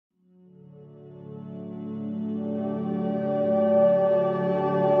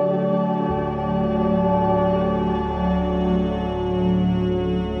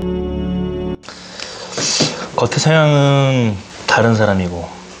겉의 서양은 다른 사람이고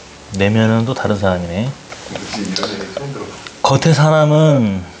내면은 또 다른 사람이네. 겉의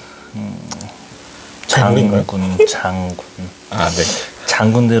사람은 장군. 아, 네.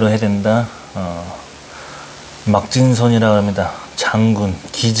 장군대로 해야 된다. 막진선이라고 합니다. 장군,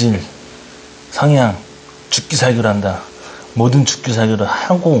 기질, 성향, 죽기 살기로 한다. 뭐든 죽기 살기로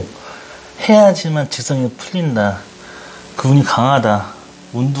하고 해야지만 직성이 풀린다. 그분이 강하다.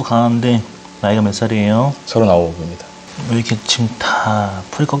 운도 강한데 나이가 몇 살이에요? 39입니다. 왜 이렇게 지금 다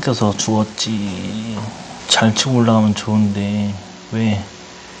풀이 꺾여서 죽었지. 잘 치고 올라가면 좋은데 왜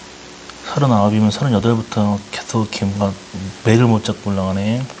 39이면 38부터 계속 이렇게 뭔가 맥을 못 잡고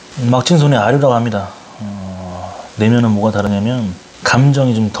올라가네. 막진손의 아류라고 합니다. 내면은 뭐가 다르냐면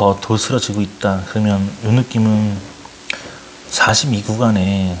감정이 좀 더 도스러지고 있다. 그러면 이 느낌은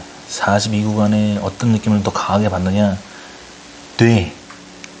 42구간에 어떤 느낌을 더 강하게 받느냐. 뇌,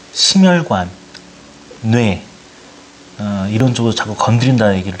 심혈관, 뇌 이런 쪽으로 자꾸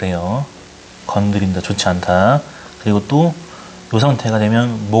건드린다 얘기를 해요. 건드린다, 좋지 않다. 그리고 또 이 상태가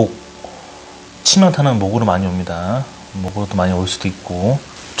되면 목, 치명타는 목으로 많이 옵니다. 목으로도 많이 올 수도 있고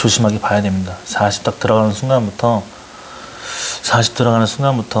조심하게 봐야 됩니다. 40 딱 들어가는 순간부터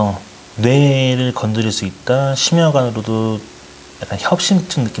뇌를 건드릴 수 있다. 심혈관으로도 약간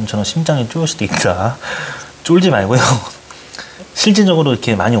협심증 느낌처럼 심장이 쫄 수도 있다. 쫄지 말고요. 실질적으로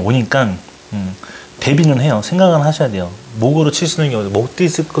이렇게 많이 오니까 대비는 해요. 생각은 하셔야 돼요. 목으로 칠 수 있는 경우도 목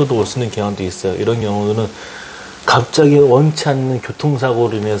디스크도 올 수 있는 경우도 있어요. 이런 경우는 갑자기 원치 않는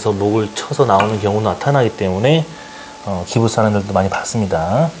교통사고로 인해서 목을 쳐서 나오는 경우도 나타나기 때문에 기부 사람들도 많이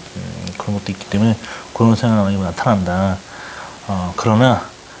봤습니다. 그런 것도 있기 때문에 그런 상황이 나타난다. 그러나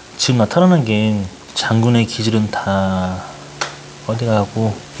지금 나타나는 게 장군의 기질은 다 어디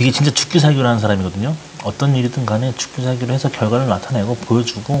가고 이게 진짜 죽기 살기로 하는 사람이거든요. 어떤 일이든 간에 죽기 살기로 해서 결과를 나타내고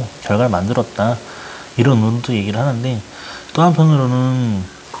보여주고 결과를 만들었다. 이런 논도 얘기를 하는데 또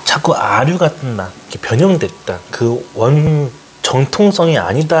한편으로는 자꾸 아류가 뜬다. 변형됐다. 그 원 정통성이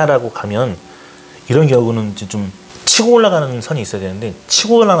아니다라고 가면 이런 경우는 이제 좀 치고 올라가는 선이 있어야 되는데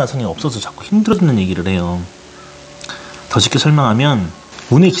치고 올라가는 선이 없어서 자꾸 힘들어지는 얘기를 해요. 더 쉽게 설명하면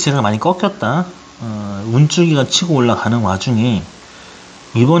운의 기세가 많이 꺾였다. 운줄기가 치고 올라가는 와중에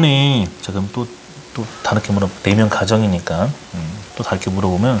이번에 자 그럼 또 다르게 내면 가정이니까 또 다르게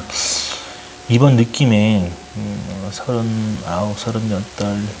물어보면 이번 느낌에 39,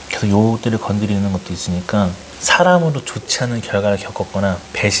 38 계속 요때를 건드리는 것도 있으니까 사람으로 좋지 않은 결과를 겪었거나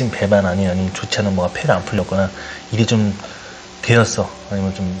배신 배반 아니면 좋지 않은 뭐가 폐가 안 풀렸거나 일이 좀 되었어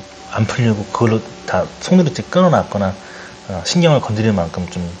아니면 좀 안 풀리고 그걸로 다 속내로째 끊어놨거나 신경을 건드리는 만큼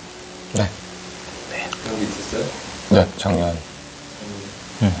좀 네. 그런 게 있었어요? 네, 작년.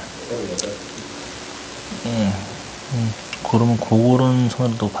 그러면 그런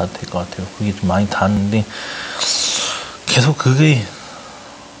선으로도 봐도 될 것 같아요. 그게 좀 많이 닿았는데 계속 그게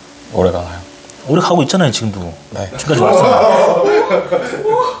오래 가나요? 오래 가고 있잖아요 지금도. 네. 지금까지 왔어요.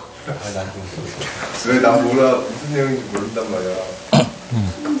 왜 난 몰라 무슨 내용인지 모른단 말이야.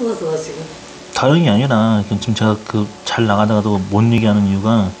 무서워 지금. 다름이 아니라 지금 제가 잘 나가다가도 못 얘기하는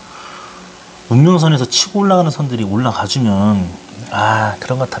이유가 운명선에서 치고 올라가는 선들이 올라가주면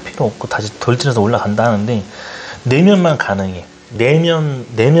그런 거 다 필요 없고 다시 돌진해서 올라간다 하는데 내면만 가능해.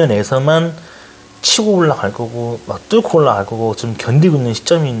 내면에서만 치고 올라갈 거고 막 뚫고 올라갈 거고 좀 견디고 있는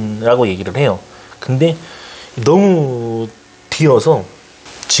시점이라고 얘기를 해요. 근데 너무 뒤어서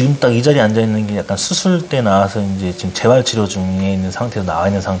지금 딱 이 자리에 앉아 있는 게 약간 수술 때 나와서 이제 지금 재활치료 중에 있는 상태에서 나와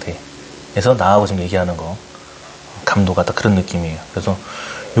있는 상태에서 나하고 지금 얘기하는 거 감도가 딱 그런 느낌이에요. 그래서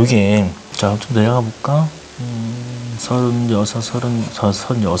요게 자 좀 내려가 볼까? 36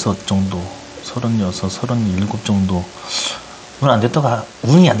 정도 37 정도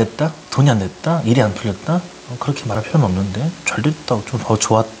운이 안 됐다? 돈이 안 됐다? 일이 안 풀렸다? 그렇게 말할 필요는 없는데 잘 됐다, 좀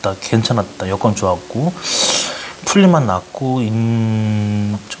좋았다, 괜찮았다, 여건 좋았고 풀림만 났고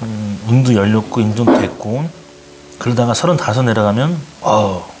좀 운도 열렸고 인정도 됐고 그러다가 35 내려가면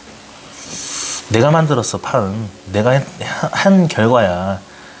내가 만들었어. 팔은 내가 한 결과야.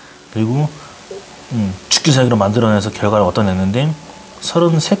 그리고 죽기 살기로 만들어내서 결과를 얻어냈는데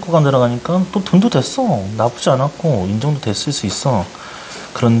 33구간 들어가니까 또 돈도 됐어. 나쁘지 않았고 인정도 됐을 수 있어.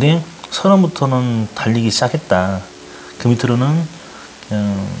 그런데 30부터는 달리기 시작했다. 그 밑으로는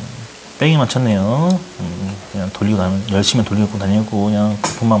그냥 뺑이만 쳤네요. 그냥 돌리고 열심히 돌리고 다니고 그냥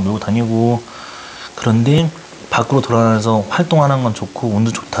돈만 물고 다니고. 그런데 밖으로 돌아다녀서 활동하는 건 좋고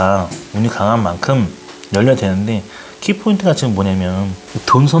운도 좋다. 운이 강한 만큼 열려야 되는데 키포인트가 지금 뭐냐면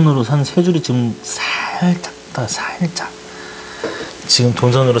돈선으로 산 세 줄이 지금 살짝 지금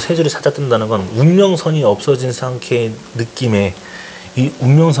돈선으로 세 줄이 살짝 뜬다는 건 운명선이 없어진 상태의 느낌에 이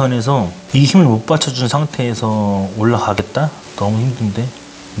운명선에서 이 힘을 못 받쳐준 상태에서 올라가겠다? 너무 힘든데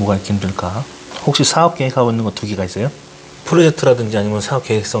뭐가 이렇게 힘들까? 혹시 사업 계획하고 있는 거 2개가 있어요? 프로젝트라든지 아니면 사업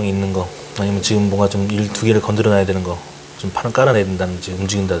계획성이 있는 거, 아니면 지금 뭔가 좀 일 2개를 건드려놔야 되는 거, 좀 판을 깔아내야 된다든지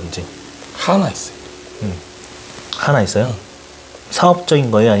움직인다든지. 하나 있어요. 하나 있어요?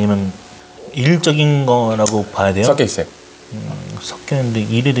 사업적인 거예요? 아니면 일적인 거라고 봐야 돼요? 섞여 있어요. 섞여 있는데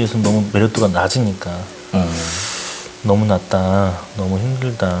일에 대해서는 너무 매력도가 낮으니까 너무 낮다, 너무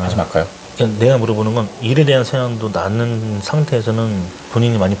힘들다. 하지 말까요? 그냥 내가 물어보는 건 일에 대한 성향도 낮은 상태에서는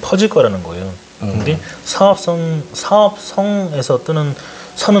본인이 많이 퍼질 거라는 거예요. 근데 사업성에서 뜨는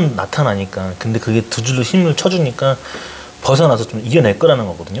선은 나타나니까, 근데 그게 2줄로 힘을 쳐주니까 벗어나서 좀 이겨낼 거라는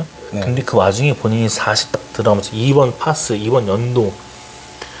거거든요. 네. 근데 그 와중에 본인이 40 딱 들어가면서 2번 파스, 2번 연도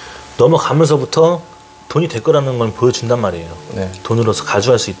넘어가면서부터 돈이 될 거라는 걸 보여준단 말이에요. 네. 돈으로서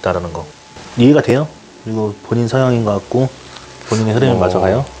가져갈 수 있다라는 거. 이해가 돼요? 그리고 본인 성향인 것 같고 본인의 흐름이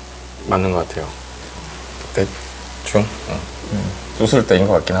맞아가요? 맞는 것 같아요. 대충 웃을 때인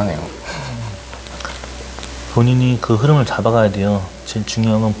것 같긴 하네요. 본인이 그 흐름을 잡아가야 돼요. 제일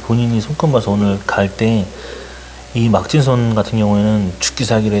중요한 건 본인이 손금봐서 오늘 갈 때 이 막진손 같은 경우에는 죽기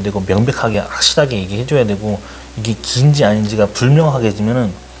살기로 해야 되고 명백하게 확실하게 얘기해줘야 되고, 이게 긴지 아닌지가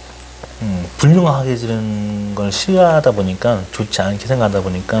불명확해지면은 불명확해지는 걸 싫어하다 보니까, 좋지 않게 생각하다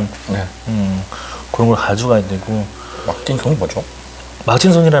보니까 네. 그런 걸 가져가야 되고. 막진손이 뭐죠?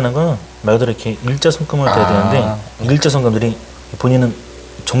 막진손이라는 건 말 그대로 이렇게 일자 손금을 대야 되는데, 일자 손금들이 본인은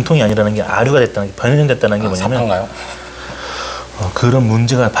정통이 아니라는 게 아류가 됐다는 게, 변형됐다는 게 뭐냐면 사파인가요? 그런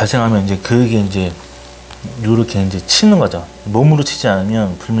문제가 발생하면 이제 그게 이제 요렇게 이제 치는 거죠. 몸으로 치지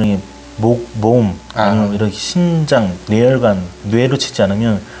않으면 분명히 몸 아니면 이렇게 심장, 뇌혈관, 뇌로 치지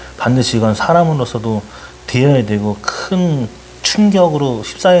않으면 반드시 이건 사람으로서도 되어야 되고 큰 충격으로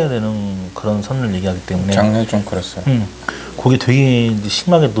휩싸여야 되는 그런 선을 얘기하기 때문에. 작년에 좀 그랬어요. 그게 되게 이제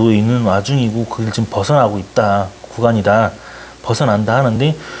심하게 놓여 있는 와중이고 그걸 지금 벗어나고 있다, 구간이다, 벗어난다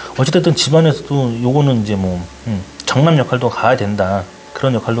하는데, 어찌됐든 집안에서도 요거는 이제 뭐 정남 역할도 가야 된다,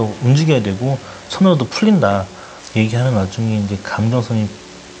 그런 역할도 움직여야 되고 손으로도 풀린다 얘기하는 와중에 이제 감정선이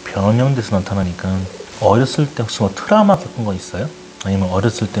변형돼서 나타나니까. 어렸을 때 혹시 뭐 트라우마 겪은 거 있어요? 아니면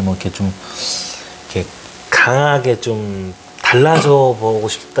어렸을 때 뭐 이렇게 좀 이렇게 강하게 좀 달라져 보고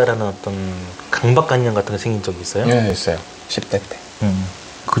싶다라는 어떤 강박관념 같은 게 생긴 적이 있어요? 네, 있어요. 10대 때.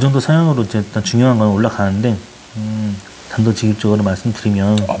 그 정도 성향으로 이제 일단 중요한 건 올라가는데, 단도직입적으로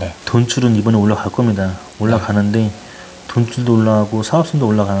말씀드리면 네. 돈줄은 이번에 올라갈 겁니다. 올라가는데 돈줄도 올라가고 사업성도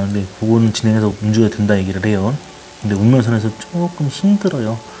올라가는데 그거는 진행해서 움직여야 된다 얘기를 해요. 근데 운명선에서 조금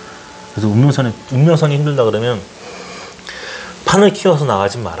힘들어요. 그래서 운명선이 힘들다 그러면 판을 키워서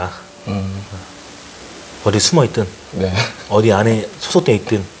나가지 마라. 어디 숨어 있든, 네. 어디 안에 소속돼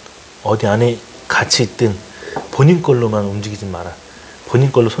있든, 어디 안에 같이 있든 본인 걸로만 움직이지 마라.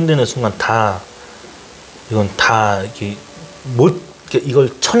 본인 걸로 손대는 순간 이건 다 이게 이걸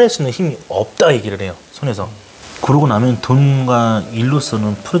쳐낼 수 있는 힘이 없다 얘기를 해요, 손에서. 그러고 나면 돈과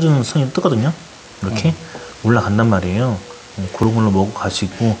일로서는 풀어주는 선이 뜨거든요. 이렇게 올라간단 말이에요. 그런 걸로 먹고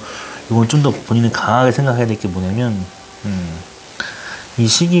가시고, 이건 좀 더 본인이 강하게 생각해야 될 게 뭐냐면, 이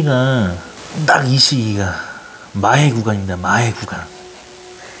시기가 딱 이 시기가 마의 구간입니다. 마의 구간.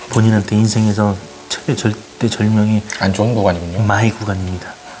 본인한테 인생에서 최대 절대 절명의 안 좋은 구간이군요. 마의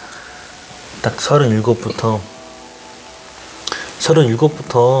구간입니다. 딱 37부터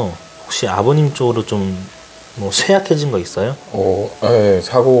혹시 아버님 쪽으로 좀 뭐 쇠약해진 거 있어요? 네,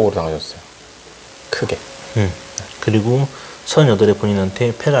 사고로 당하셨어요. 크게. 그리고 38에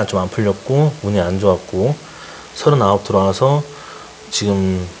본인한테 폐가 좀 안 풀렸고 운이 안 좋았고, 39 들어와서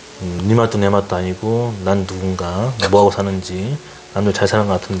지금 니 맛도 내 맛도 아니고 난 누군가, 뭐하고 사는지, 남들 잘 사는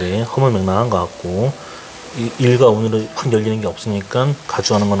것 같은데 허물맹랑한 것 같고, 일과 운으로 확 열리는 게 없으니까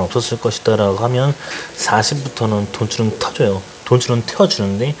가져가는 건 없었을 것이다 라고 하면, 40부터는 돈줄은 터져요. 돈줄은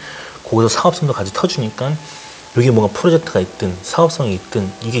태워주는데 거기서 사업성도 같이 터주니까, 여기 뭔가 프로젝트가 있든 사업성이 있든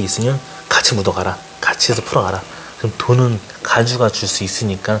이게 있으면 같이 묻어가라, 같이 해서 풀어가라. 그럼 돈은 가져가 줄 수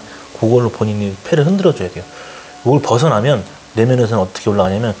있으니까 그걸로 본인이 패를 흔들어 줘야 돼요. 이걸 벗어나면 내면에서는 어떻게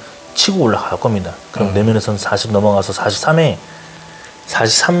올라가냐면 치고 올라갈 겁니다. 그럼 내면에서는 40 넘어가서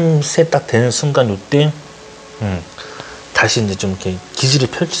 43세 딱 되는 순간, 이때 다시 이제 좀 이렇게 기질을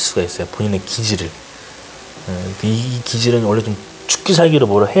펼칠 수가 있어요. 본인의 기질을. 이 기질은 원래 좀 죽기 살기로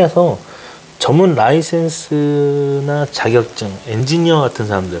뭐라 해서 전문 라이센스나 자격증, 엔지니어 같은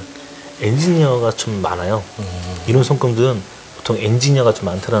사람들, 엔지니어가 좀 많아요. 이런 손금들은 보통 엔지니어가 좀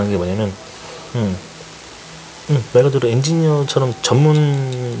많다라는 게 뭐냐면, 말 그대로 엔지니어처럼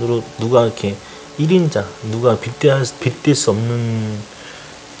전문으로 누가 이렇게 1인자, 누가 빗댈 수 없는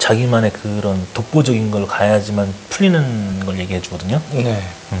자기만의 그런 독보적인 걸 가야지만 풀리는 걸 얘기해 주거든요. 네.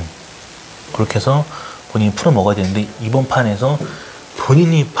 그렇게 해서 본인이 풀어 먹어야 되는데 이번 판에서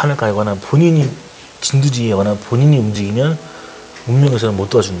본인이 판을 깔거나 본인이 진두지휘하거나 본인이 움직이면 운명에서는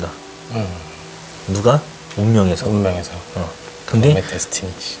못 도와준다. 누가? 운명에서. 운명에서. 근데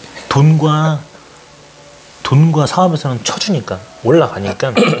데스티니지. 돈과 사업에서는 쳐주니까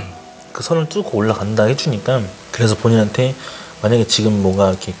올라가니까 그 선을 뚫고 올라간다 해주니까 그래서 본인한테 만약에 지금 뭔가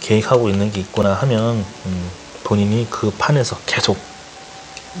이렇게 계획하고 있는 게 있거나 하면 본인이 그 판에서 계속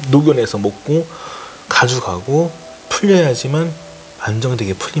녹여내서 먹고 가져가고 풀려야지만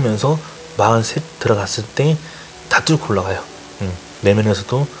안정되게 풀리면서 43 들어갔을 때 다 뚫고 올라가요.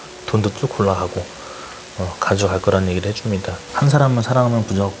 내면에서도 돈도 뚫고 올라가고 가져갈 거란 얘기를 해줍니다. 한 사람만 사랑하면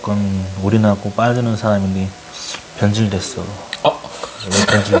무조건 올인하고 빠지는 사람인데 변질됐어. 왜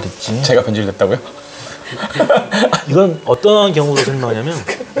변질됐지? 제가 변질됐다고요? 이건 어떤 경우로 설명하냐면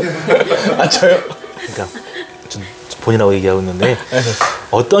저요? 그러니까 좀 본이라고 얘기하고 있는데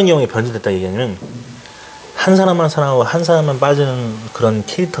어떤 경우에 변질됐다 얘기하냐면 한 사람만 사랑하고 한 사람만 빠지는 그런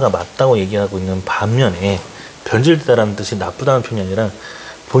캐릭터가 맞다고 얘기하고 있는 반면에 변질됐다라는 뜻이 나쁘다는 표현이 아니라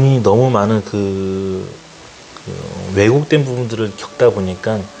본인이 너무 많은 그 왜곡된 부분들을 겪다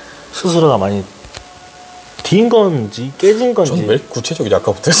보니까 스스로가 많이 딘 건지 깨진 건지. 전 왜 구체적이지?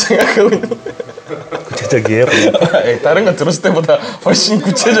 아까부터 생각하고 있는데. 구체적이에요? 다른 건 들었을 때보다 훨씬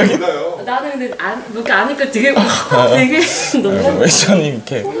구체적인. 나는 근데 그렇게 아니까 되게 놀랐어. 왜 저는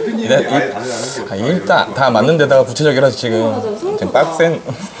이렇게 일단 다 맞는 데다가 구체적이라서 지금 빡센.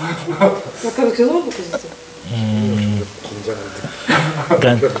 약간 그런 거 진짜.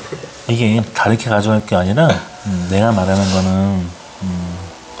 그러니까 이게 다르게 가져갈 게 아니라 내가 말하는 거는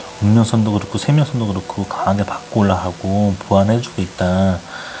운명선도 그렇고 생명선도 그렇고 강하게 받고 올라가고 보완해주고 있다.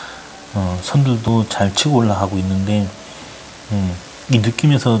 선들도 잘 치고 올라가고 있는데 이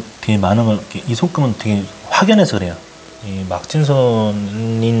느낌에서 되게 많은 걸 이 손금은 되게 확연해서 그래요. 이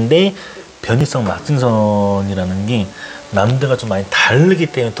막진선인데 변이성 막진선이라는 게 남들과 좀 많이 다르기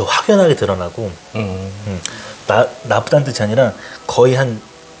때문에 더 확연하게 드러나고 나쁘다는 뜻이 아니라 거의 한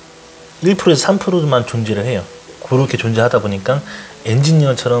 1%에서 3%만 존재를 해요. 그렇게 존재하다 보니까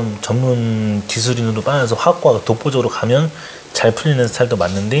엔지니어처럼 전문 기술인으로 빠져서 화학과가 독보적으로 가면 잘 풀리는 스타일도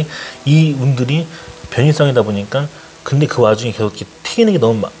맞는데 이 운들이 변이성이다 보니까 근데 그 와중에 계속 이렇게 튀기는 게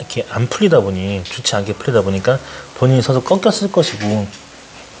너무 이렇게 안 풀리다 보니 좋지 않게 풀리다 보니까 본인이 서서 꺾였을 것이고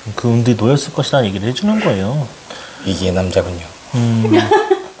그 운들이 놓였을 것이라는 얘기를 해주는 거예요. 위기의 남자군요.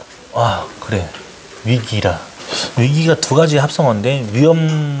 그래. 위기라. 위기가 두 가지 합성어인데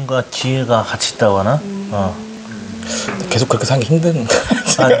위험과 기회가 같이 있다고 하나? 계속 그렇게 사는 게 힘든.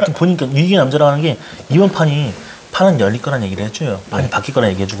 보니까 위기의 남자라고 하는 게 이번 판은 열릴 거란 얘기를 해줘요. 판이 바뀔 거라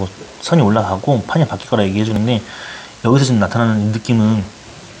얘기해주고 선이 올라가고 판이 바뀔 거라 얘기해주는데 여기서 지금 나타나는 이 느낌은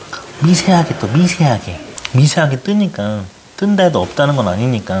미세하게 미세하게 뜨니까 뜬다 해도 없다는 건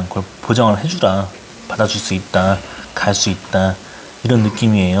아니니까 그걸 보장을 해주라. 받아줄 수 있다. 갈 수 있다. 이런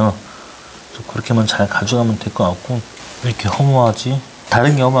느낌이에요. 그렇게만 잘 가져가면 될 것 같고 이렇게 허무하지?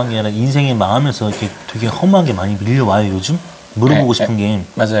 다른 게 허무한 게 아니라 인생의 마음에서 이렇게 되게 허무하게 많이 밀려와요 요즘? 물어보고 싶은 게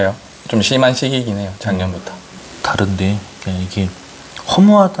맞아요. 좀 심한 시기이긴 해요. 작년부터. 다른데 그냥 이게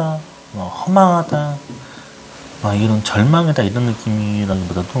허무하다, 허망하다, 이런 절망이다 이런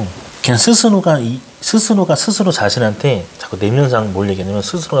느낌이라기보다도 그냥 스스로가 스스로 자신한테 자꾸 내면상 뭘 얘기하냐면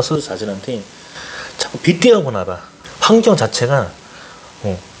스스로가 스스로 자신한테 자꾸 빗대어보나 봐. 환경 자체가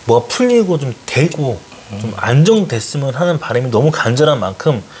뭐가 풀리고 좀 되고 좀 안정됐으면 하는 바람이 너무 간절한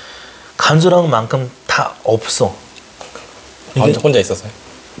만큼 다 없어. 이게 혼자 있어서요?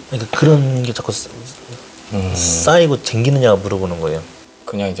 그러니까 그런 게 자꾸 쌓이고 쟁기느냐고 물어보는 거예요.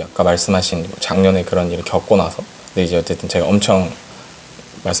 그냥 이제 아까 말씀하신 작년에 그런 일을 겪고 나서 근데 이제 어쨌든 제가 엄청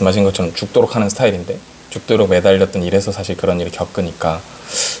말씀하신 것처럼 죽도록 하는 스타일인데 죽도록 매달렸던 일에서 사실 그런 일을 겪으니까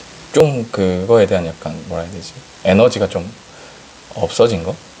좀 그거에 대한 약간 뭐라 해야 되지? 에너지가 좀 없어진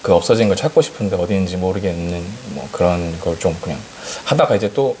거? 그 없어진 걸 찾고 싶은데 어디 있는지 모르겠는 뭐 그런 걸 좀 그냥 하다가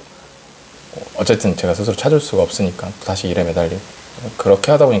이제 또 어쨌든 제가 스스로 찾을 수가 없으니까 다시 일에 매달리고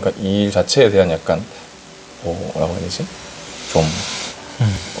그렇게 하다 보니까 이 일 자체에 대한 약간 뭐라고 해야 되지? 좀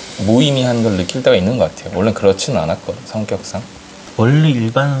무의미한 걸 느낄 때가 있는 것 같아요. 원래 그렇지는 않았거든 성격상. 원래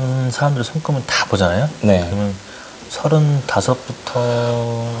일반 사람들 손금을 다 보잖아요. 네. 그러면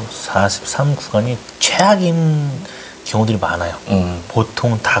 35부터 43 구간이 최악인 경우들이 많아요.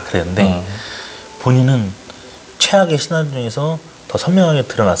 보통 다 그랬는데 본인은 최악의 시나리오 중에서 더 선명하게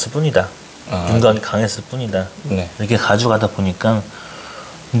드러났을 뿐이다. 윤곽이 강했을 뿐이다. 네. 이렇게 가져가다 보니까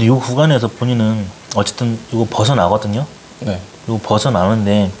근데 이 구간에서 본인은 어쨌든 이거 벗어나거든요. 네. 이거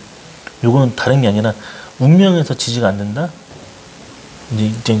벗어나는데 이거는 다른 게 아니라 운명에서 지지가 안 된다?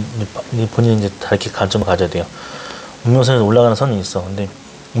 이제 본인은 이제 다 이렇게 관점을 가져야 돼요. 운명선에서 올라가는 선이 있어. 근데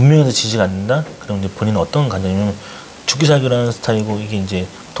운명에서 지지가 않는다? 그럼 이제 본인은 어떤 관점이냐면 죽기 살기라는 스타일이고, 이게 이제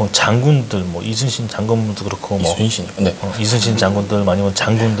보통 장군들, 뭐 이순신 장군도 그렇고, 뭐 이순신이요? 네. 이순신 장군들, 아니면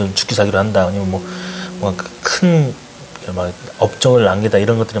장군들 죽기 살기로 한다, 아니면 뭐 큰 막 업적을 남기다,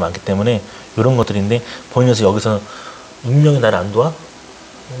 이런 것들이 많기 때문에 이런 것들인데, 본인에서 여기서 운명이 나를 안 도와?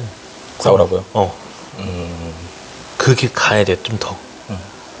 싸우라고요? 그렇게 가야 돼, 좀 더.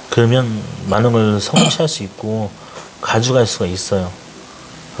 그러면 많은 걸 성취할 수 있고 가져갈 수가 있어요.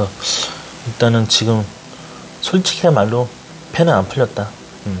 그래서 일단은 지금 솔직한 말로 패는 안 풀렸다.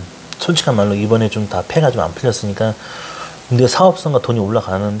 솔직한 말로 이번에 좀 다 패가 좀 안 풀렸으니까, 근데 사업성과 돈이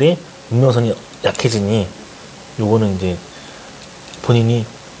올라가는데 운명선이 약해지니 요거는 이제 본인이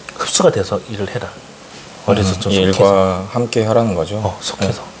흡수가 돼서 일을 해라. 어려서 좀 일과 속해서. 함께 하라는 거죠.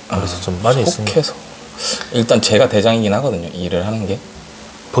 속해서. 그래서 좀 빠져 있으니. 속해서. 일단 제가 대장이긴 하거든요. 일을 하는 게.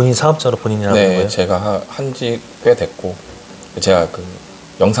 본인 사업자로 본인이 하는 거예요? 네, 제가 한지 꽤 됐고, 제가 그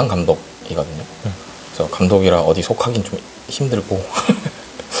영상 감독이거든요. 그래서 감독이라 어디 속하긴 좀 힘들고.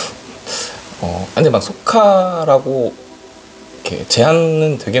 근데 막 속하라고 이렇게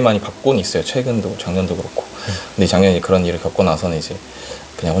제안은 되게 많이 받고는 있어요. 최근도 작년도 그렇고. 근데 작년에 그런 일을 겪고 나서는 이제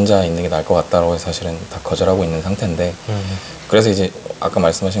그냥 혼자 있는 게 나을 것 같다라고 해서 사실은 다 거절하고 있는 상태인데, 그래서 이제 아까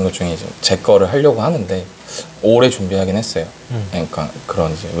말씀하신 것 중에 이제 제 거를 하려고 하는데 오래 준비하긴 했어요. 그러니까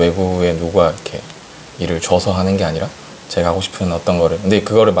그런 이제 외부에 누가 이렇게 일을 줘서 하는 게 아니라 제가 하고 싶은 어떤 거를, 근데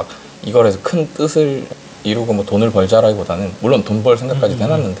그거를 막 이걸 해서 큰 뜻을 이루고 뭐 돈을 벌자라기보다는, 물론 돈 벌 생각까지도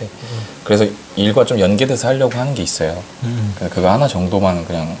해놨는데, 그래서 일과 좀 연계돼서 하려고 하는 게 있어요. 그거 하나 정도만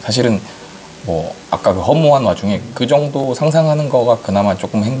그냥, 사실은 뭐 아까 그 허무한 와중에 그 정도 상상하는 거가 그나마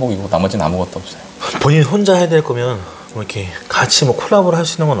조금 행복이고 나머지는 아무것도 없어요. 본인 혼자 해야 될 거면 뭐 이렇게 같이 뭐 콜라보를 할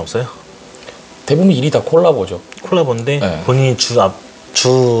수 있는 건 없어요? 대부분 일이 다 콜라보죠. 콜라보인데 네. 본인이 제일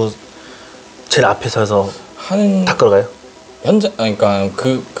앞에 서서 하는 다 끌어가요? 현장, 그러니까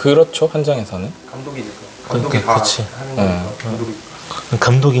그렇죠. 현장에서는 감독이니까. 감독이 다 그렇지. 하는 거니까. 감독이.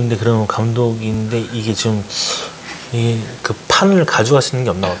 감독인데, 그러면 감독인데 이게 지금 이게 그 판을 가져갈 수 있는 게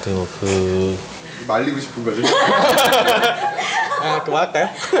없나 같아요. 말리고 싶은 거지. 그만할까요?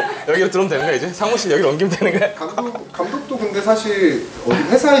 여기로 들어오면 되는 거야 이제? 사무실 여기로 옮기면 되는 거야? 감독도 근데 사실 어디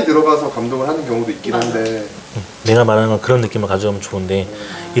회사에 들어가서 감독을 하는 경우도 있긴 한데, 내가 말하는 건 그런 느낌을 가져가면 좋은데,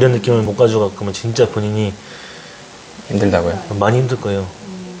 이런 느낌을 못 가져갈 거면 진짜 본인이 힘들다고요? 많이 힘들 거예요.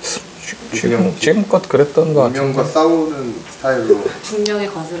 지금껏 그랬던 거 같은데. 운명과 싸우는 스타일로. 중력에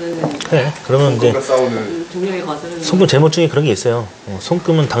거스르는. 그래. 그러면 이제 운명과 싸우는. 중력에 거스르는. 손금 제목 중에 그런 게 있어요.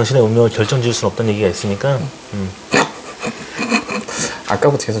 손금은 당신의 운명을 결정지을 수는 없다는 얘기가 있으니까.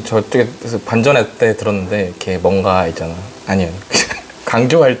 아까부터 계속 저쪽에서 반전할 때 들었는데, 이렇게 뭔가 있잖아. 아니요.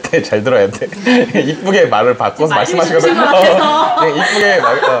 강조할 때 잘 들어야 돼. 이쁘게 말을 바꿔서 말씀하시거든요. 그냥 이쁘게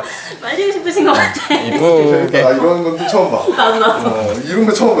말리고 싶으신 것 같아. 이쁘게. 나 이런 건 또 처음 봐. 나도. 이런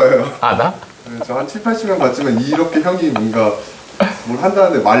거 처음 봐요. 아, 나? 저 한 7, 80명 봤지만 이렇게 형이 뭔가 뭘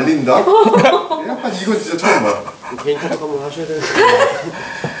한다는데 말린다? 약간 이건 진짜 처음 봐. 개인 톡 한번 하셔야 되는데.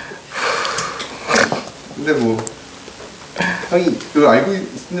 근데 뭐 형이 그걸 알고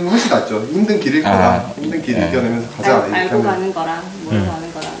있으면 훨씬 낫죠. 힘든 길일 거라. 힘든 길 이겨내면서 가자. 이렇게 알고 하면 가는 거랑 모르고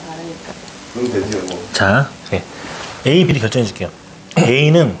가는 거랑 다르니까. 그럼 되지요 뭐. 자, 네. A, B를 결정해 줄게요.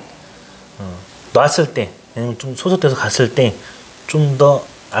 A는 놨을 때, 아니면 좀 소속돼서 갔을 때 좀 더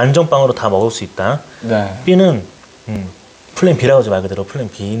안정빵으로 다 먹을 수 있다. 네. B는 플랜 B라고 하지 말 그대로 플랜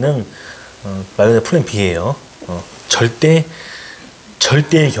B는 말 그대로 플랜 B예요.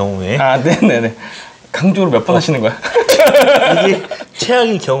 절대의 경우에 아, 네네네. 강조를 몇 번 하시는 거야? 이게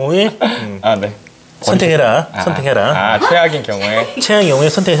최악인 경우에 아, 네. 선택해라. 아, 최악인 경우에. 최악의 경우에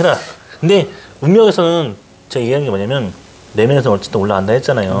선택해라. 근데 운명에서는 제가 얘기하는 게 뭐냐면, 내면에서 어쨌든 올라간다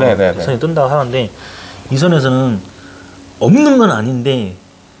했잖아요. 네네네. 선이 뜬다고 하는데, 이 선에서는 없는 건 아닌데,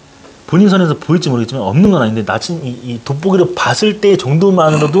 본인 선에서 보일지 모르겠지만 없는 건 아닌데, 나친 이 돋보기를 봤을 때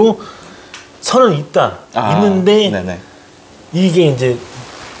정도만으로도 선은 있다. 있는데 네네. 이게 이제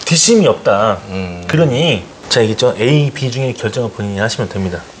뒷심이 없다. 그러니 제가 얘기했죠. A, B 중에 결정을 본인이 하시면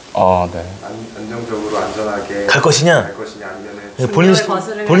됩니다. 네. 안정적으로 안전하게 갈 것이냐? 아니면은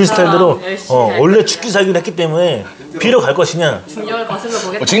본인 스타일대로 원래 죽기 살기를 했기 때문에 B로 갈 것이냐? 중력을 거슬러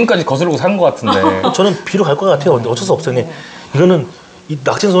보겠다. 지금까지 거스르고 산 것 같은데. 저는 B로 갈 것 같아요. 근데 어쩔 수 없어요. 근데 이거는 이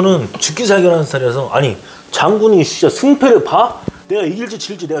낙진소는 죽기 살기라는 스타일이라서, 아니 장군이 진짜 승패를 봐? 내가 이길지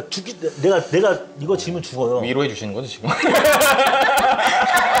질지 내가 이거 지면 죽어요. 위로해 주시는 거죠 지금?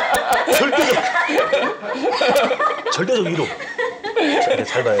 절대적 위로.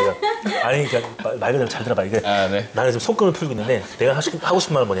 잘 봐요. 이거. 아니 그냥 말 그대로 잘 들어봐. 이게 네. 나는 지금 손금을 풀고 있는데, 내가 하고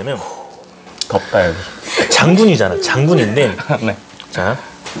싶은 말은 뭐냐면, 덥다 여기. 장군이잖아. 장군인데 네. 자,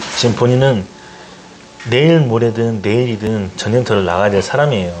 지금 본인은 내일 모레든 내일이든 전쟁터를 나가야 될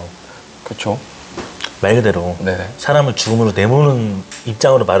사람이에요. 그렇죠. 말 그대로 네네. 사람을 죽음으로 내모는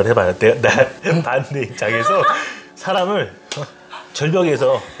입장으로 말을 해봐요. 나 반대 입장에서 사람을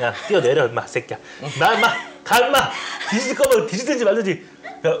절벽에서 야 뛰어내려 임마 새끼야. 나 임마 가 임마 뒤질 거면 뒤지든지 말든지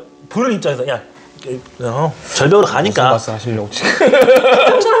보는 입장에서 야 절벽으로 가니까 무슨 말씀 하시려고 지금.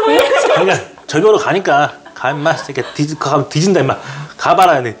 그러니까 절벽으로 가니까 가 임마 새끼야 가면 뒤진다 임마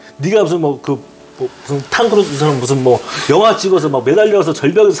가봐라. 네가 무슨 무슨 탕크루즈처럼 무슨 뭐 영화 찍어서 막 매달려서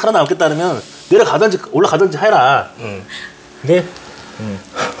절벽에서 살아남겠다 그러면 내려가든지 올라가든지 해라. 근데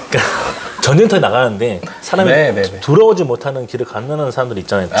그러니까 전쟁터에 나가는데 사람이 돌아오지 못하는 길을 건너는 사람들이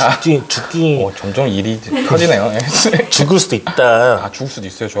있잖아요. 죽기 점점 일이 커지네요. 죽을 수도 있다. 죽을 수도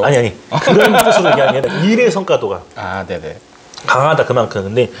있어요. 저. 아니 그런 뜻으로 얘기하는 게 아니라 일의 성과도가 네네. 강하다 그만큼.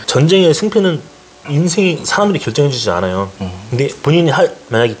 근데 전쟁의 승패는 인생이 사람들이 결정해주지 않아요. 근데 본인이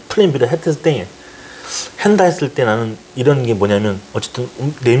만약에 플랜 B를 했을 때 한다 했을 때 나는 이런 게 뭐냐면 어쨌든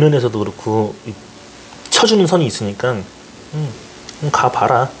내면에서도 그렇고 쳐주는 선이 있으니까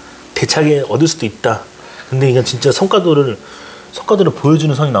가봐라. 대차게 얻을 수도 있다. 근데 이건 진짜 성과도를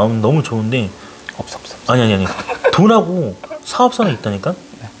보여주는 선이 나오면 너무 좋은데 없어. 아니 돈하고 사업선이 있다니까.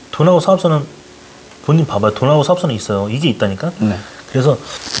 네. 돈하고 사업선은 본인 봐봐요. 돈하고 사업선이 있어요. 이게 있다니까. 네. 그래서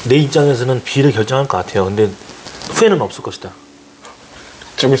내 입장에서는 B를 결정할 것 같아요. 근데 후회는 없을 것이다.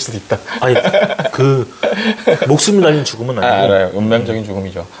 죽을 수도 있다. 아니 그 목숨이 달린 죽음은 아니고. 알아요. 운명적인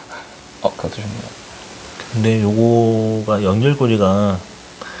죽음이죠. 그것도 좋네요. 근데 요거가 연결고리가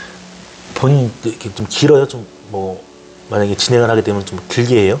본인 이렇게 좀 길어요. 좀 뭐 만약에 진행을 하게 되면 좀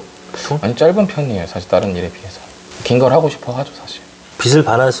길게 해요. 보통? 아니 짧은 편이에요. 사실 다른 일에 비해서 긴 걸 하고 싶어 하죠 사실. 빚을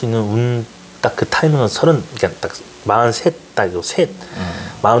받을 수 있는 운 딱 그 타이밍은 30, 그러니까 딱 43, 딱 요 셋,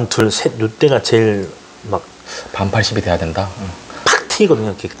 42, 셋 요때가 제일 막 반 80이 돼야 된다. 팍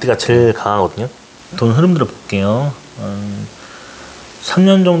튀거든요. 그때가 제일 강하거든요. 돈 흐름들을 볼게요.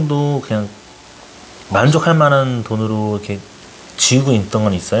 3년 정도 그냥 만족할 만한 돈으로 이렇게 지우고 있던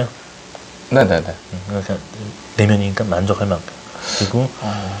건 있어요. 네네네. 그러니까 내면이니까 만족할 만큼. 그리고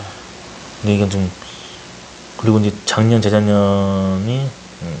근데 이건 좀 그리고 이제 작년 재작년이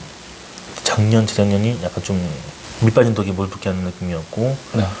약간 좀 밑빠진 독이 물 붓게 하는 느낌이었고,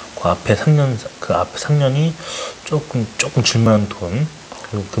 네. 그 앞에 3년이 조금 줄만한 돈.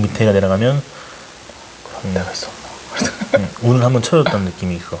 그리고 그 밑에가 내려가면 내가 있었나. 운을 한번 쳐줬다는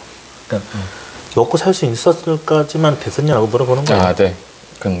느낌이 있어. 그러니까 먹고 살 수 있었을까지만 됐었냐라고 물어보는 거예요. 네.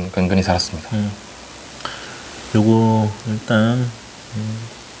 근근히 살았습니다. 요거 일단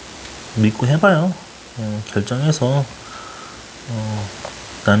믿고 해봐요. 결정해서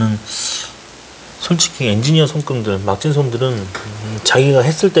나는 솔직히 엔지니어 손금들, 막진 손들은 자기가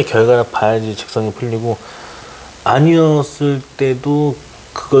했을 때 결과를 봐야지 직성이 풀리고 아니었을 때도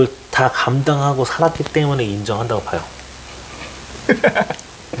그걸 다 감당하고 살았기 때문에 인정한다고 봐요.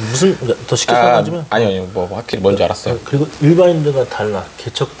 무슨 더 쉽게 설명하자면 아니요 뭐 확실히 뭔지 알았어요. 그리고 일반인들과 달라.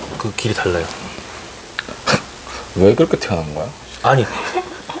 개척 그 길이 달라요. 왜 그렇게 태어난 거야? 아니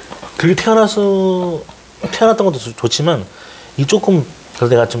그렇게 태어났던 것도 좋지만 이 조금 그래서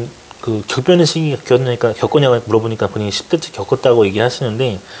내가 좀 그 격변의 시기 겪었냐고 물어보니까 본인이 10대째 겪었다고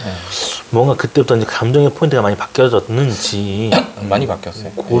얘기하시는데 뭔가 그때부터 이제 감정의 포인트가 많이 바뀌어졌는지 많이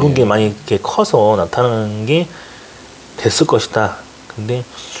바뀌었어요. 그런 게 많이 이렇게 커서 나타나는 게 됐을 것이다. 근데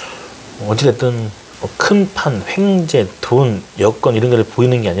어찌됐든 큰 판, 횡재, 돈, 여건 이런 게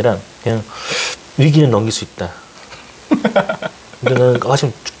보이는 게 아니라 그냥 위기는 넘길 수 있다. 근데 나는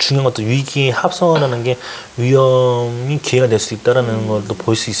사실 중요한 것도 위기에 합성하는 게 위험이 기회가 될 수 있다라는 것도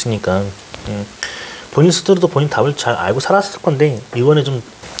볼 수 있으니까 본인 스스로도 본인 답을 잘 알고 살았을 건데 이번에 좀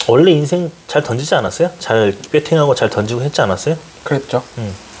원래 인생 잘 던지지 않았어요? 잘 배팅하고 잘 던지고 했지 않았어요? 그랬죠.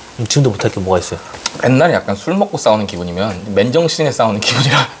 지금도 못할 게 뭐가 있어요? 옛날에 약간 술 먹고 싸우는 기분이면 맨정신에 싸우는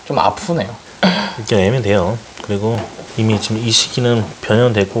기분이라 좀 아프네요. 이렇게 내면 돼요. 그리고 이미 지금 이 시기는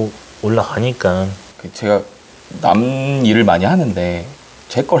변형되고 올라가니까 제가 남 일을 많이 하는데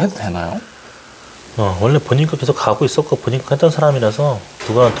제 걸 해도 되나요? 원래 본인 거 계속 가고 있었고 본인 거 했던 사람이라서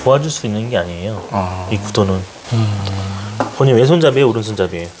누가 도와줄 수 있는 게 아니에요. 이 구도는 본인 왼손잡이에요?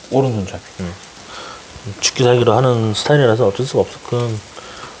 오른손잡이에요? 오른손잡이. 죽기 살기로 하는 스타일이라서 어쩔 수가 없어. 그건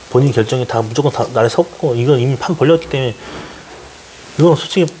본인 결정이 다 무조건 다 날에 섰고 이건 이미 판 벌렸기 때문에 이건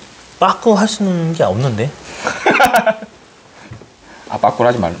솔직히 빠꾸 할 수 있는 게 없는데. 빠꾸를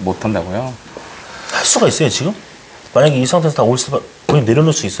하지 못한다고요? 할 수가 있어요 지금? 만약에 이 상태에서 다 올 수 본인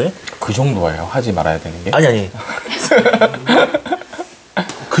내려놓을 수 있어요? 그 정도예요. 하지 말아야 되는 게? 아니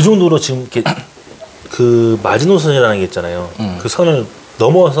그 정도로 지금 이렇게 그 마지노선이라는 게 있잖아요. 그 선을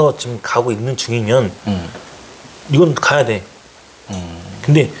넘어서 지금 가고 있는 중이면 이건 가야 돼.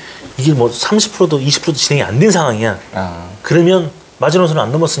 근데 이게 뭐 30%도 20%도 진행이 안 된 상황이야. 그러면 마지노선을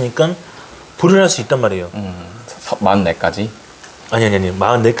안 넘었으니까 불효할 수 있단 말이에요. 44까지? 아니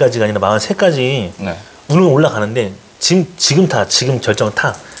 44까지가 아니라 43까지 네. 운은 올라가는데 지금 결정을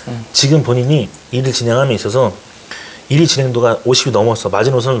타. 지금 본인이 일을 진행함에 있어서 일이 진행도가 50이 넘었어.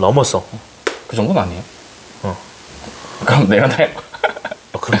 마지노선을 넘었어. 그 정도는 아니에요? 그럼 내려놔요.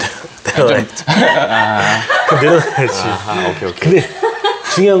 그럼 내려놔야지. 그럼 내려놔야지. 오케이. 근데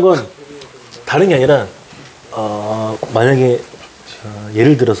중요한 건 다른 게 아니라 만약에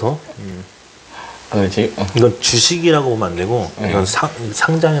예를 들어서 이건 주식이라고 보면 안 되고 이건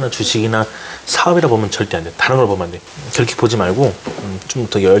상장이나 주식이나 사업이라 보면 절대 안 돼. 다른 걸 보면 안 돼. 그렇게 보지 말고 좀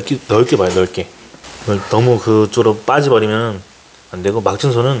더 넓게 봐요. 넓게. 너무 그쪽으로 빠져버리면 안 되고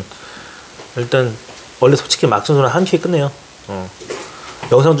막진소는 일단 원래 솔직히 막진소는 한 키에 끝내요.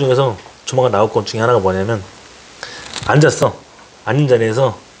 영상 중에서 조만간 나올 것 중에 하나가 뭐냐면 앉았어. 앉은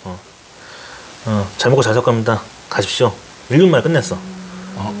자리에서 잘 먹고 잘 살 겁니다. 가십시오. 1분 만에 끝냈어.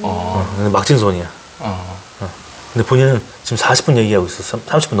 막진손이야. 근데 본인은 지금 40분 얘기하고 있어.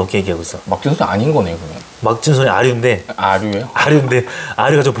 30분 넘게 얘기하고 있어. 막진손이 아닌 거네요, 그러면. 막진손이 아류인데. 아류예요? 아류인데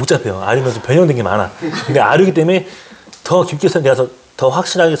아류가 좀 복잡해요. 아류는 좀 변형된 게 많아. 근데 아류기 때문에 더 깊게 내가 더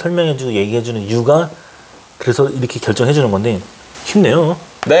확실하게 설명해주고 얘기해주는 이유가 그래서 이렇게 결정해주는 건데 힘내요.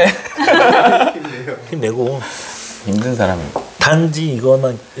 네. 힘내고. 힘든 사람이고. 단지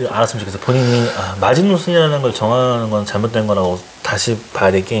이것만 알았으면 좋겠어. 본인이 마지노선이라는 걸 정하는 건 잘못된 거라고 다시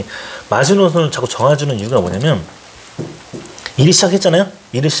봐야 될 게, 마지노선을 자꾸 정해주는 이유가 뭐냐면 일이 시작했잖아요.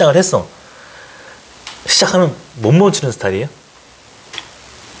 일을 시작을 했어. 시작하면 못 멈추는 스타일이에요.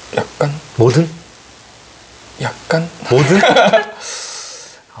 약간 뭐든 뭐든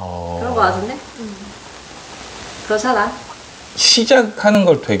그런 거 같은데? 그렇잖아. 시작하는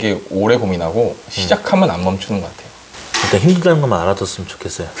걸 되게 오래 고민하고 시작하면 안 멈추는 것 같아요. 일단 힘들다는 것만 알아뒀으면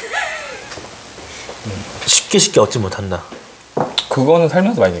좋겠어요. 쉽게 얻지 못한다. 그거는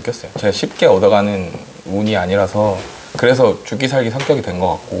살면서 많이 느꼈어요. 제가 쉽게 얻어가는 운이 아니라서 그래서 죽기 살기 성격이 된 것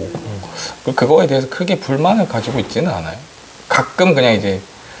같고 그거에 대해서 크게 불만을 가지고 있지는 않아요. 가끔 그냥 이제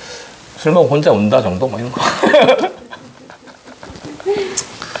술 먹고 혼자 운다 정도 뭐 이런 거.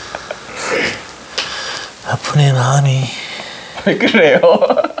 아프네 마음이. 왜 그래요?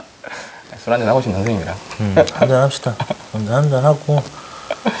 술 한잔 하고 싶은 선생님이랑. 한잔 합시다. 한잔 하고.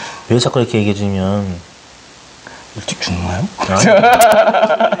 왜 자꾸 이렇게 얘기해 주면 일찍 죽나요?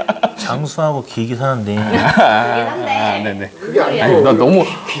 장수하고 길게 사는데. 네네. 그게 아니고 아니 나 너무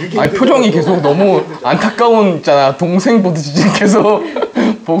표정이 계속 너무 안타까운 있잖아. 동생 보듯이 지금 계속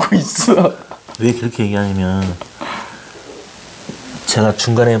보고 있어. 왜 그렇게 얘기하냐면 제가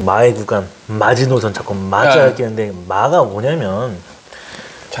중간에 마의 구간 마지노선 자꾸 마자 얘기하는데 마가 뭐냐면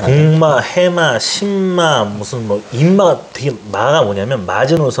공마, 해마, 신마, 무슨 뭐 인마가 되게 마가 뭐냐면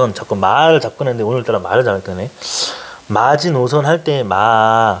마지노선 자꾸 마를 자꾸 했는데 오늘따라 말을 잘 했더네. 마지노선 할 때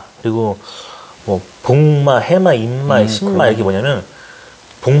마 그리고 뭐 복마, 해마, 인마, 신마 이게 뭐냐면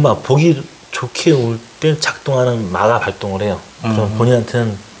복마 보기 좋게 올 때 작동하는 마가 발동을 해요. 그럼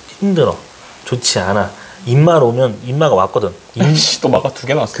본인한테는 힘들어, 좋지 않아. 인마로 오면 인마가 왔거든. 또 마가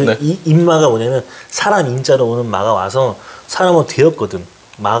 2개 나왔어. 이 인마가 뭐냐면 사람 인자로 오는 마가 와서 사람은 되었거든.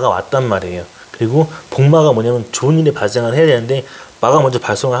 마가 왔단 말이에요. 그리고 복마가 뭐냐면 좋은 일이 발생을 해야 되는데 마가 먼저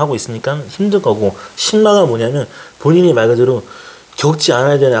발생을 하고 있으니까 힘들 거고, 신마가 뭐냐면 본인이 말 그대로 겪지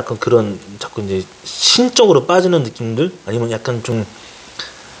않아야 되는 약간 그런 자꾸 이제 신적으로 빠지는 느낌들, 아니면 약간 좀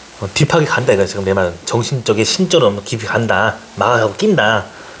딥하게 간다 이거야. 지금 내 말은 정신적인 신적으로 깊이 간다. 마가 자꾸 낀다.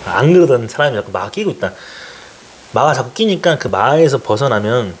 안 그러던 사람이 자꾸 마가 끼고 있다. 마가 자꾸 끼니까 그 마에서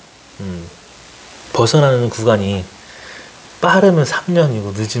벗어나면 벗어나는 구간이 빠르면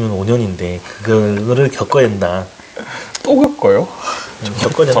 3년이고 늦으면 5년인데 그거를 겪어야 된다. 또 겪어요? 좀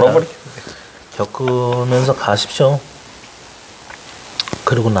겪어야 된다. 덜어버리겠네. 겪으면서 가십시오.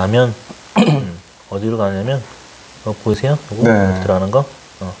 그러고 나면 어디로 가냐면 보이세요? 이거 네. 들어가는 거?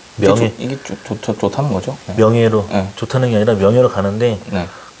 명예. 이게 좋다는 거죠? 네. 명예로. 네. 좋다는 게 아니라 명예로 가는데 네.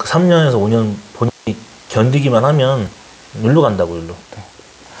 그 3년에서 5년 본인이 견디기만 하면 일로 간다고. 일로. 네.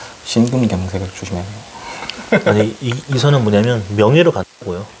 신분경색을 조심해야 돼요. 아니 이 선은 뭐냐면 명예로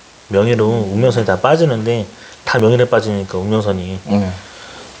간다고요. 명예로 운명선이 다 빠지는데 다 명예로 빠지니까 운명선이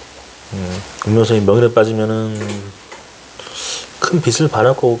운명선이 명예로 빠지면은 큰 빚을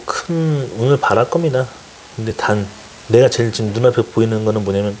바랄 거고 큰 운을 바랄 겁니다. 근데 단 내가 제일 지금 눈앞에 보이는 거는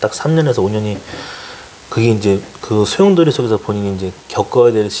뭐냐면 딱 3년에서 5년이 그게 이제 그 소용돌이 속에서 본인이 이제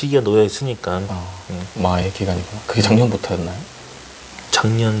겪어야 될 시기가 놓여 있으니까. 마의 기간이구나. 그게 작년부터였나요?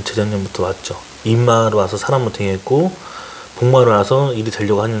 작년 재작년부터 왔죠. 인마로 와서 사람을 대했고 복마를 와서 일이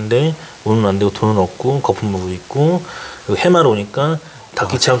되려고 하는데 오는 안 되고 돈은 없고 거품 먹고 있고 그리고 해마로 오니까 다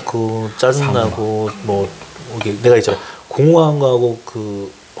귀찮고 짜증나고 뭐 이게 내가 있잖아 공허한 거하고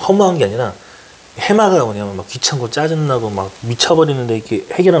그 허무한 게 아니라 해마가 뭐냐면 막 귀찮고 짜증나고 막 미쳐버리는데 이렇게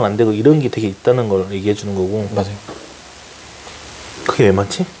해결하면 안 되고 이런 게 되게 있다는 걸 얘기해 주는 거고. 맞아요. 그게 왜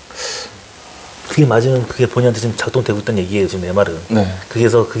맞지? 그게 맞으면 그게 본인한테 지금 작동되고 있다는 얘기예요 지금 내 말은. 네.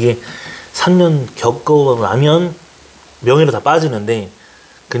 그래서 그게 3년 겪고 나면 명예로 다 빠지는데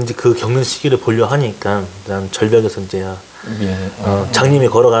근데 그 겪는 시기를 보려 하니까 난 절벽에서 이제 장님이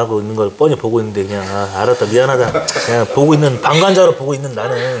걸어가고 있는 걸 뻔히 보고 있는데 그냥 알았다 미안하다 그냥 보고 있는 방관자로 보고 있는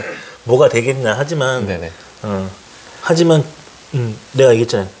나는 뭐가 되겠냐 하지만 네네. 하지만 내가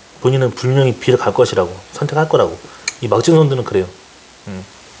얘기했잖아요 본인은 분명히 B를 갈 것이라고 선택할 거라고 이 막진손들은 그래요.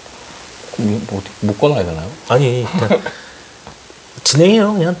 뭐 어떻게 묶어놔야 되나요? 아니 그냥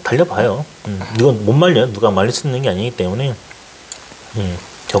진행해요. 그냥 달려봐요. 이건 못 말려요. 누가 말릴 수 있는 게 아니기 때문에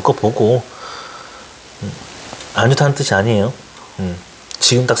겪어보고 안 좋다는 뜻이 아니에요.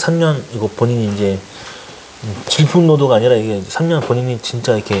 지금 딱 3년 이거 본인이 이제 질풍노도가 아니라 이게 3년 본인이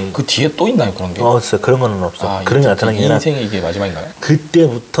진짜 이렇게 그 뒤에 또 있나요 그런 게? 없어요. 그런 거는 없어. 그런 게 나타나는 게 아니라 인생이 이게 마지막인가요?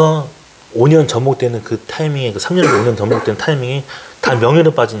 그때부터 5년 전복되는 그 타이밍에 그 3년에서 5년 전복되는 타이밍에 다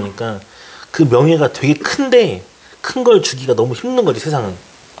명예로 빠지니까 그 명예가 되게 큰데 큰 걸 주기가 너무 힘든 거지 세상은.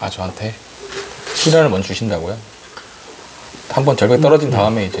 아 저한테 시련을 먼저 주신다고요? 한번 절벽에 떨어진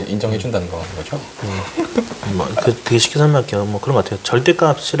다음에 이제 인정해 준다는 거죠? 뭐 되게 쉽게 설명할게요. 뭐 그런 것 같아요.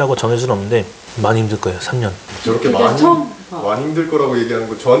 절대값이라고 정해질 수는 없는데 많이 힘들 거예요. 3년. 저렇게 많이 힘들 거라고 얘기하는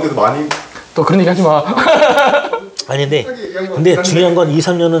거 저한테도 많이 또 그런 얘기 하지 마. 아니 근데 중요한 건 이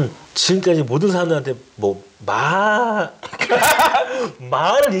 3년은 지금까지 모든 사람들한테 뭐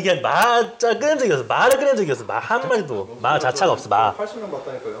말을 얘기한 말자 끊은 적이 없어. 말을 끊은 적이 없어. 말 한마디도 말 자체가 없어. 80명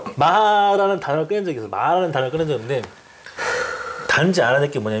봤다니까요. 말하는 단어를 끊은 적이 없어. 말하는 단어를 끊은 적이 없는데 단지 알아야 될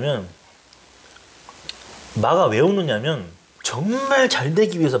게 뭐냐면 마가 왜 오느냐면 정말 잘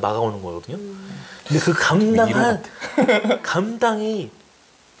되기 위해서 마가 오는 거거든요. 근데 그 감당이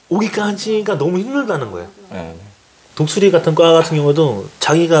오기까지가 너무 힘들다는 거예요. 네. 독수리 같은 과 같은 경우도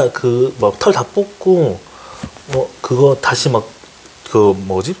자기가 그 막 털 다 뽑고 그거 다시 막 그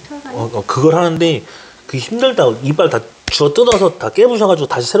뭐지? 그걸 하는데 그게 힘들다고 이빨 다 주워 뜯어서 다 깨부셔가지고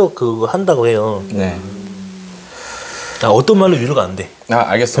다시 새로 그거 한다고 해요. 네. 어떤 말로 위로가 안 돼.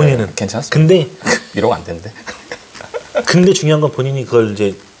 알겠어요. 본인은 괜찮습니다. 근데 위로가 안 되는데. 근데 중요한 건 본인이 그걸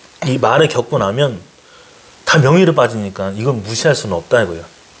이제 이 말을 겪고 나면 다 명예로 빠지니까 이건 무시할 수는 없다 이거예요.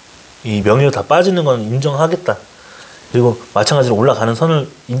 이 명예로 다 빠지는 건 인정하겠다. 그리고 마찬가지로 올라가는 선을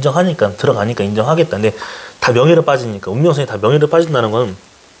인정하니까 들어가니까 인정하겠다. 근데 다 명예로 빠지니까 운명선이 다 명예로 빠진다는 건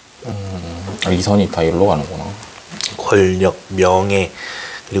이 선이 다 일로 가는구나. 권력, 명예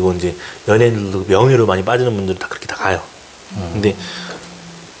그리고 이제 연예인들도 명예로 많이 빠지는 분들이 다 그렇게 다 가요. 근데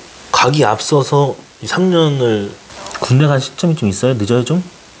가기 앞서서 이 3년을 군대 간 시점이 좀 있어요? 늦어요 좀?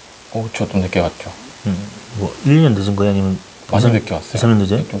 저 좀 늦게 갔죠. 뭐 1년 늦은 거예요? 아니면 많이 늦게 왔어요. 2, 3년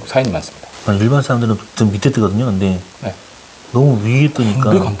늦어요? 좀 사인이 많습니다. 아니, 일반 사람들은 좀 밑에 뜨거든요. 근데 네. 너무 위에 뜨니까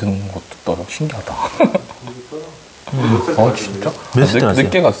군대 간다는 것도 떠요. 신기하다. 진짜? 몇살 때 갔어요?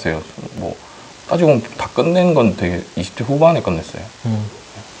 늦게 갔어요. 뭐 따지고 보면 다 끝낸 건 되게 20대 후반에 끝냈어요.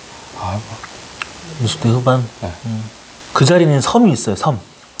 20대 후반? 네. 그 자리에는 섬이 있어요. 섬.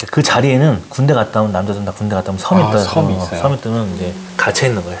 그 자리에는 군대 갔다 온 남자들은 다 군대 갔다 오면 섬이 떠요. 섬이 있어요. 섬이 뜨면 이제 갇혀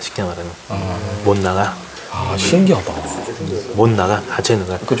있는 거야. 쉽게 말하면 못 나가. 신기하다. 못 나가. 갇혀 있는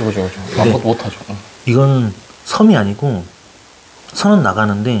거야. 그죠. 근데 아무것도 못하죠. 이건 섬이 아니고 선은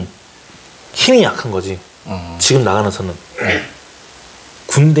나가는데 힘이 약한 거지. 지금 나가는 선은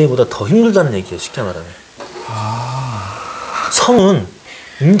군대보다 더 힘들다는 얘기예요. 쉽게 말하면. 섬은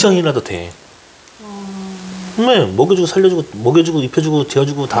인정이라도 돼. 네, 먹여주고 살려주고 먹여주고 입혀주고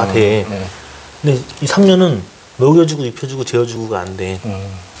재워주고 다 돼. 네. 근데 이 3년은 먹여주고 입혀주고 재워주고가 안 돼.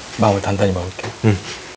 마음을 단단히 먹을게요.